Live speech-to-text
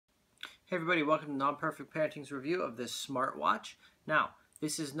Hey everybody, welcome to Nonperfect Parenting's review of this smartwatch. Now,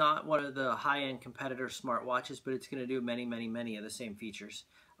 this is not one of the high-end competitor smartwatches, but it's going to do many of the same features.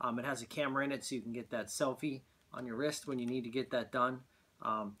 It has a camera in it so you can get that selfie on your wrist when you need to get that done.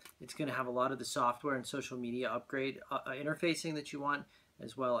 It's going to have a lot of the software and social media upgrade interfacing that you want,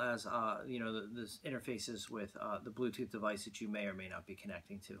 as well as the interfaces with the Bluetooth device that you may or may not be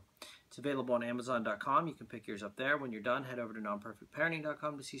connecting to. It's available on Amazon.com. You can pick yours up there. When you're done, head over to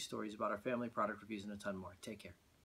nonperfectparenting.com to see stories about our family, product reviews, and a ton more. Take care.